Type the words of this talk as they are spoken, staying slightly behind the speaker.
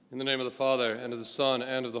In the name of the Father, and of the Son,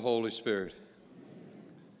 and of the Holy Spirit.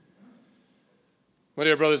 My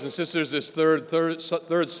dear brothers and sisters, this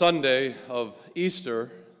third Sunday of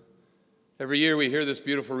Easter, every year we hear this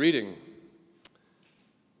beautiful reading,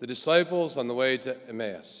 the disciples on the way to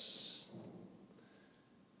Emmaus.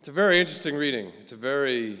 It's a very interesting reading. It's a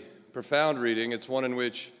very profound reading. It's one in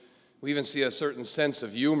which we even see a certain sense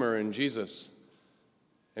of humor in Jesus.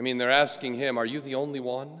 I mean, they're asking him, are you the only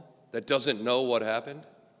one that doesn't know what happened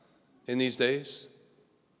in these days?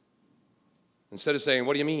 Instead of saying,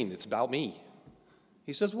 what do you mean? It's about me.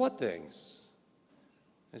 He says, what things?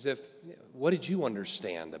 As if, what did you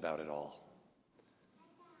understand about it all?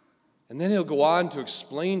 And then he'll go on to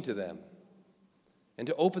explain to them and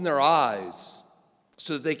to open their eyes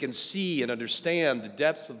so that they can see and understand the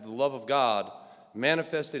depths of the love of God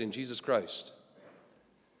manifested in Jesus Christ.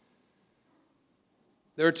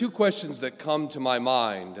 There are two questions that come to my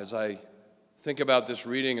mind as I think about this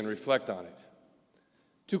reading and reflect on it.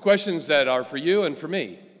 Two questions that are for you and for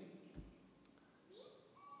me.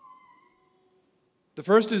 The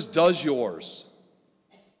first is, does yours?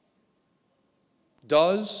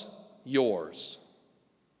 Does yours?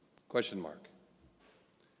 Question mark.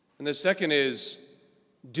 And the second is,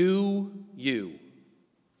 do you?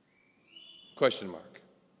 Question mark.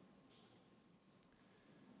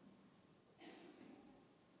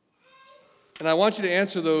 And I want you to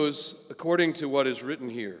answer those according to what is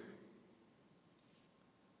written here.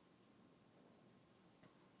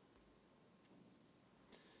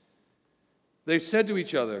 They said to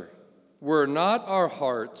each other, were not our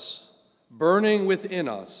hearts burning within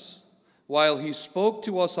us while he spoke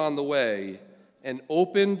to us on the way and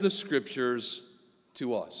opened the scriptures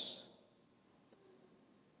to us?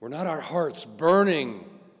 Were not our hearts burning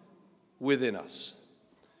within us?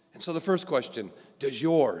 And so the first question, does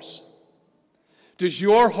yours? Does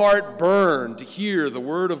your heart burn to hear the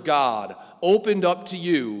word of God opened up to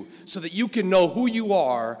you so that you can know who you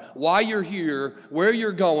are, why you're here, where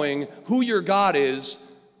you're going, who your God is,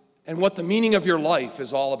 and what the meaning of your life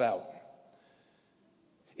is all about?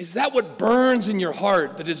 Is that what burns in your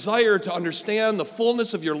heart, the desire to understand the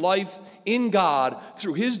fullness of your life in God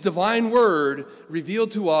through his divine word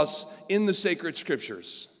revealed to us in the sacred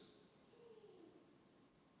scriptures?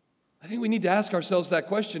 I think we need to ask ourselves that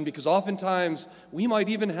question because oftentimes we might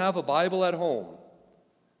even have a Bible at home.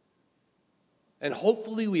 And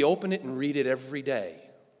hopefully we open it and read it every day.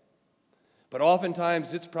 But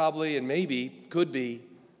oftentimes it's probably, and maybe could be,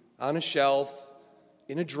 on a shelf,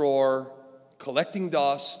 in a drawer, collecting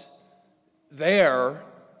dust, there.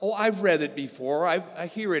 Oh, I've read it before. I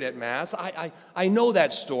hear it at Mass. I know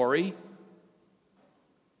that story.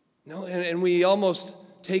 No, and we almost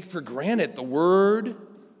take for granted the Word,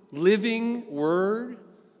 living word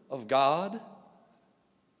of God.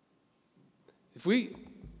 If we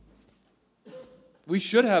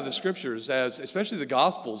should have the scriptures as, especially the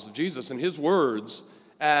Gospels of Jesus and his words,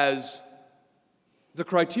 as the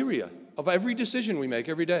criteria of every decision we make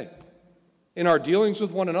every day. In our dealings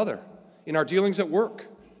with one another, in our dealings at work,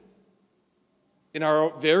 in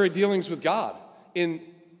our very dealings with God, in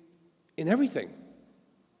everything.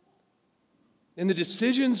 In the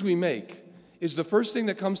decisions we make, is the first thing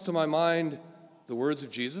that comes to my mind the words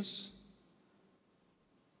of Jesus?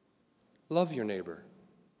 Love your neighbor.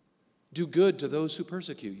 Do good to those who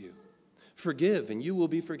persecute you. Forgive, and you will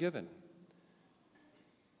be forgiven.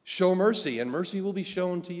 Show mercy, and mercy will be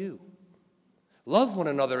shown to you. Love one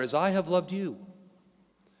another as I have loved you.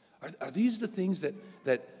 Are these the things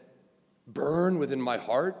that burn within my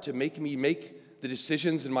heart to make me make the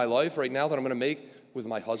decisions in my life right now that I'm going to make with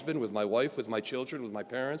my husband, with my wife, with my children, with my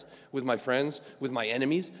parents, with my friends, with my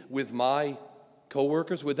enemies, with my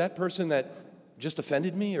coworkers, with that person that just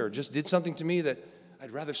offended me or just did something to me that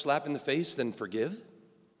I'd rather slap in the face than forgive?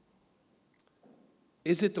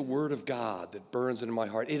 Is it the word of God that burns into my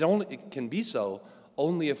heart? It can be so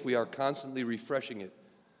only if we are constantly refreshing it,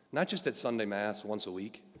 not just at Sunday Mass once a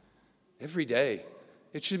week, every day.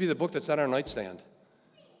 It should be the book that's on our nightstand,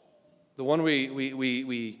 the one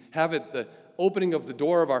we have at the opening of the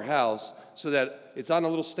door of our house so that it's on a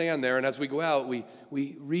little stand there, and as we go out, we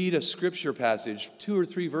read a scripture passage, 2 or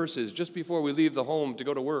 3 verses, just before we leave the home to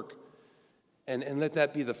go to work, and let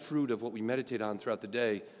that be the fruit of what we meditate on throughout the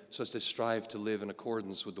day so as to strive to live in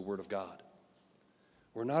accordance with the Word of God.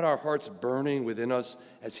 Were not our hearts burning within us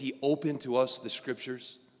as he opened to us the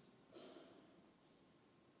scriptures?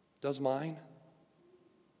 Does mine?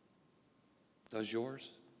 Does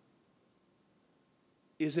yours?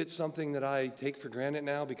 Is it something that I take for granted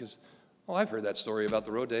now because, I've heard that story about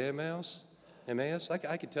the road to Emmaus.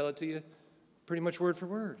 I could tell it to you pretty much word for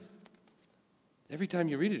word. Every time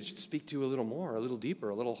you read it, it should speak to you a little more, a little deeper,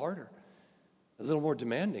 a little harder, a little more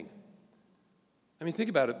demanding. I mean, think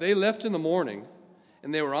about it. They left in the morning,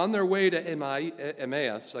 and they were on their way to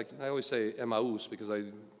Emmaus. Like I always say Emmaus because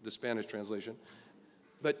the Spanish translation.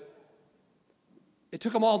 But it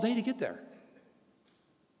took them all day to get there.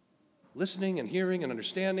 Listening and hearing and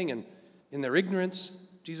understanding, and in their ignorance,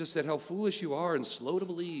 Jesus said, how foolish you are and slow to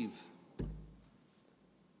believe.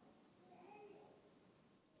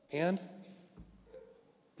 And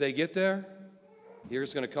they get there.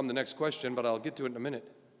 Here's going to come the next question, but I'll get to it in a minute.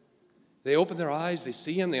 They open their eyes, they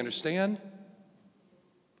see him, they understand.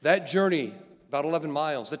 That journey, about 11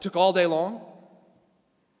 miles, that took all day long,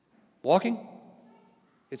 walking,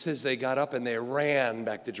 it says they got up and they ran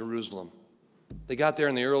back to Jerusalem. They got there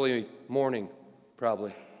in the early morning,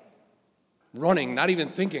 probably. Running, not even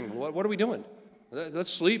thinking, what are we doing? Let's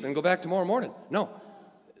sleep and go back tomorrow morning. No.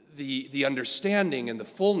 The understanding and the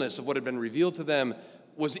fullness of what had been revealed to them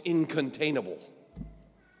was incontainable.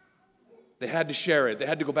 They had to share it. They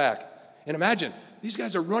had to go back. And imagine, these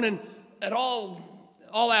guys are running at all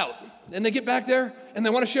out. And they get back there and they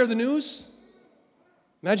want to share the news.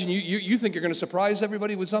 Imagine you think you're going to surprise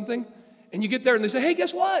everybody with something. And you get there and they say, hey,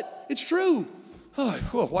 guess what? It's true.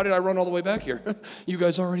 Oh, why did I run all the way back here? You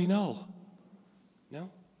guys already know. No.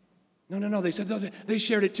 They said, no, they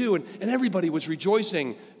shared it too. And everybody was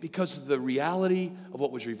rejoicing because of the reality of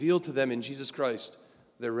what was revealed to them in Jesus Christ,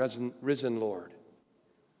 their risen Lord.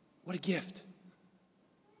 What a gift.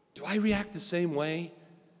 Do I react the same way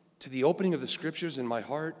to the opening of the scriptures in my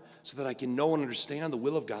heart so that I can know and understand the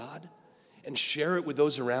will of God and share it with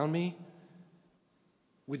those around me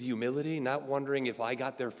with humility, not wondering if I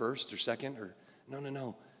got there first or second or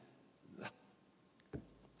no.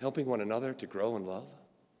 Helping one another to grow in love.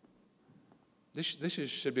 This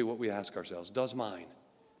should be what we ask ourselves. Does my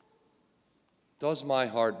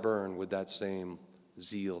heart burn with that same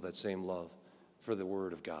zeal, that same love for the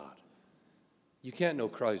Word of God? You can't know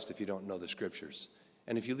Christ if you don't know the Scriptures.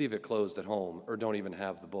 And if you leave it closed at home or don't even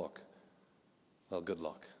have the book, well, good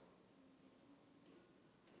luck.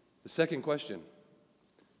 The second question,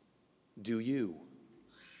 do you?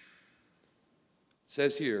 It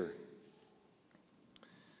says here,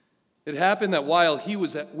 it happened that while he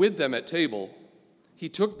was with them at table, he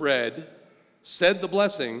took bread, said the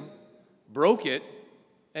blessing, broke it,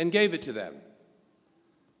 and gave it to them.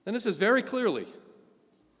 Then it says very clearly,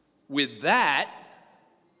 with that, I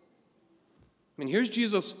mean, here's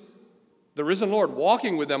Jesus, the risen Lord,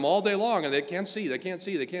 walking with them all day long, and they can't see. They're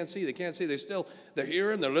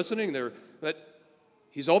hearing, they're listening, but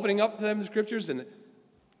he's opening up to them the scriptures,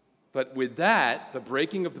 but with that, the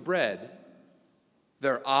breaking of the bread,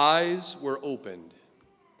 their eyes were opened,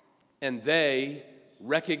 and they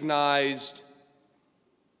recognized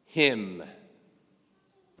him.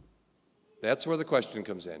 That's where the question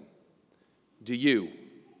comes in. Do you,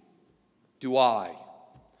 do I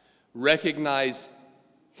recognize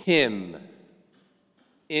him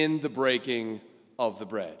in the breaking of the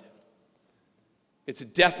bread? It's a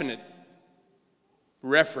definite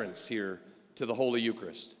reference here to the Holy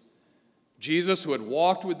Eucharist. Jesus, who had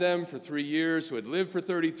walked with them for 3 years, who had lived for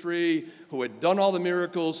 33, who had done all the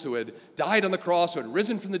miracles, who had died on the cross, who had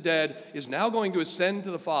risen from the dead, is now going to ascend to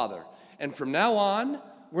the Father. And from now on,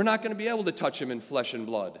 we're not going to be able to touch him in flesh and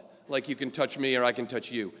blood, like you can touch me or I can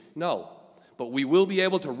touch you. No, but we will be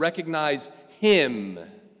able to recognize him,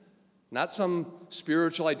 not some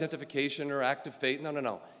spiritual identification or act of faith.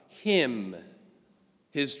 No. Him.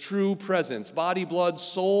 His true presence, body, blood,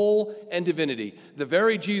 soul, and divinity. The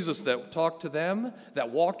very Jesus that talked to them, that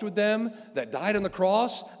walked with them, that died on the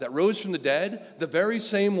cross, that rose from the dead, the very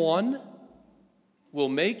same one will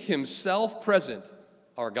make himself present,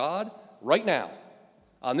 our God, right now,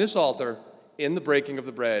 on this altar, in the breaking of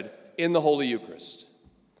the bread, in the Holy Eucharist.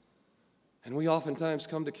 And we oftentimes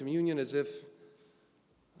come to communion as if,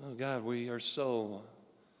 oh God, we are so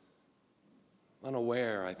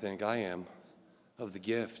unaware, I think I am, of the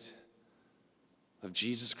gift of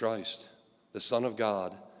Jesus Christ, the Son of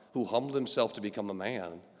God, who humbled himself to become a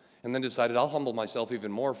man, and then decided, I'll humble myself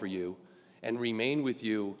even more for you and remain with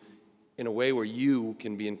you in a way where you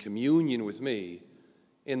can be in communion with me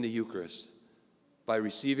in the Eucharist by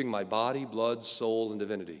receiving my body, blood, soul, and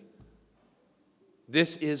divinity.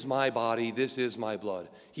 This is my body, this is my blood.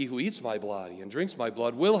 He who eats my body and drinks my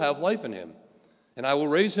blood will have life in him, and I will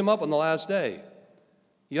raise him up on the last day.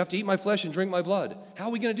 You have to eat my flesh and drink my blood. How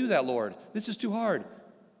are we going to do that, Lord? This is too hard.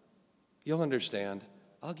 You'll understand.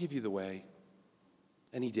 I'll give you the way.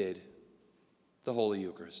 And he did. The Holy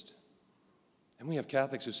Eucharist. And we have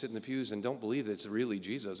Catholics who sit in the pews and don't believe that it's really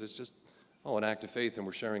Jesus. It's just, an act of faith and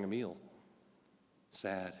we're sharing a meal.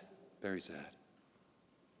 Sad. Very sad.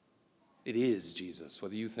 It is Jesus,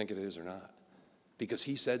 whether you think it is or not, because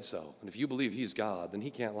he said so. And if you believe he's God, then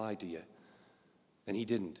he can't lie to you. And he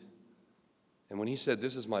didn't. And when he said,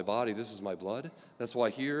 this is my body, this is my blood, that's why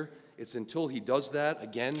here it's until he does that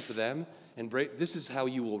again for them. And this is how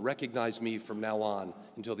you will recognize me from now on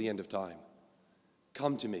until the end of time.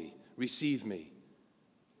 Come to me, receive me.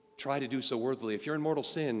 Try to do so worthily. If you're in mortal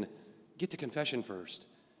sin, get to confession first.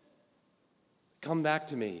 Come back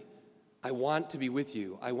to me. I want to be with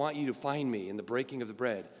you. I want you to find me in the breaking of the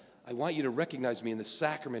bread. I want you to recognize me in the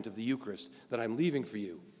sacrament of the Eucharist that I'm leaving for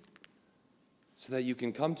you, so that you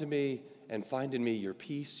can come to me and find in me your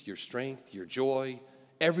peace, your strength, your joy,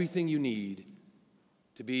 everything you need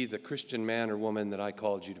to be the Christian man or woman that I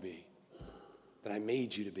called you to be, that I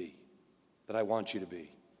made you to be, that I want you to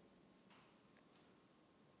be.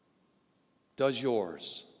 Does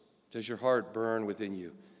your heart burn within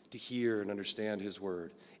you to hear and understand his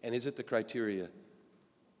word? And is it the criteria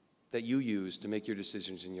that you use to make your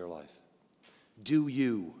decisions in your life? Do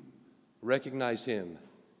you recognize him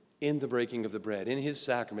in the breaking of the bread, in his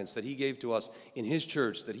sacraments that he gave to us, in his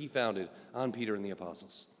church that he founded on Peter and the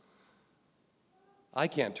apostles? I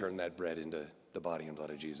can't turn that bread into the body and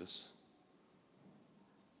blood of Jesus.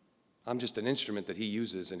 I'm just an instrument that he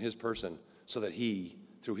uses in his person so that he,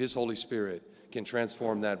 through his Holy Spirit, can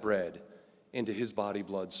transform that bread into his body,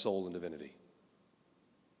 blood, soul, and divinity.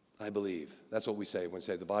 I believe. That's what we say when we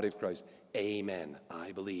say the body of Christ. Amen.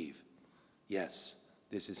 I believe. Yes,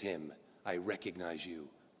 this is him. I recognize you,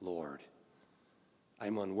 Lord.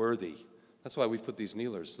 I'm unworthy. That's why we've put these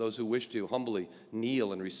kneelers. Those who wish to humbly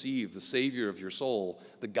kneel and receive the Savior of your soul,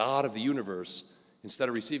 the God of the universe, instead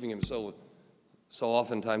of receiving him so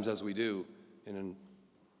oftentimes as we do in an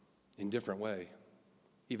indifferent way,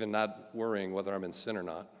 even not worrying whether I'm in sin or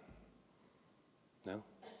not. No?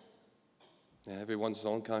 Yeah, everyone's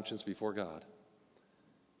own conscience before God.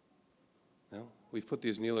 No? We've put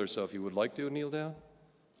these kneelers so if you would like to kneel down,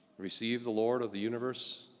 receive the Lord of the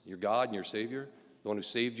universe, your God and your Savior, the one who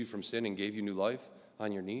saved you from sin and gave you new life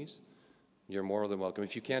on your knees, you're more than welcome.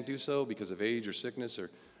 If you can't do so because of age or sickness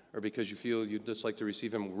or because you feel you'd just like to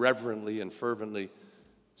receive him reverently and fervently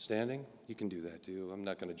standing, you can do that too. I'm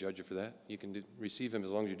not going to judge you for that. You can receive him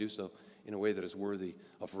as long as you do so in a way that is worthy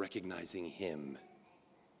of recognizing him.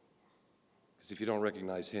 Because if you don't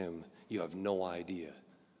recognize him, you have no idea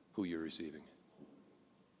who you're receiving.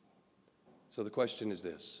 So the question is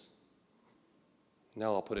this.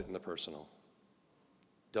 Now I'll put it in the personal.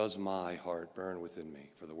 Does my heart burn within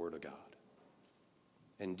me for the Word of God?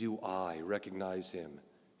 And do I recognize him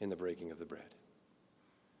in the breaking of the bread?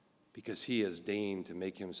 Because he has deigned to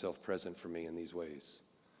make himself present for me in these ways.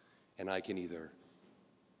 And I can either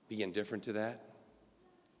be indifferent to that,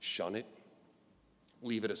 shun it,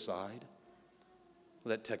 leave it aside,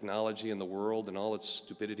 let technology and the world and all its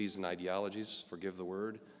stupidities and ideologies, forgive the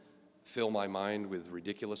word, fill my mind with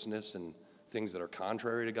ridiculousness and things that are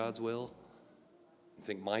contrary to God's will, and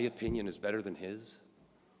think my opinion is better than his.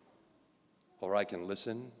 Or I can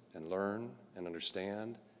listen and learn and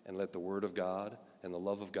understand and let the word of God and the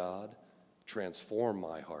love of God transform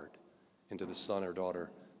my heart into the son or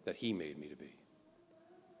daughter that he made me to be.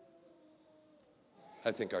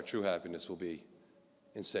 I think our true happiness will be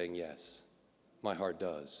in saying, yes, my heart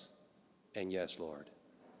does. And yes, Lord,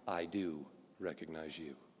 I do recognize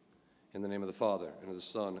you. In the name of the Father, and of the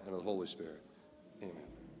Son, and of the Holy Spirit. Amen.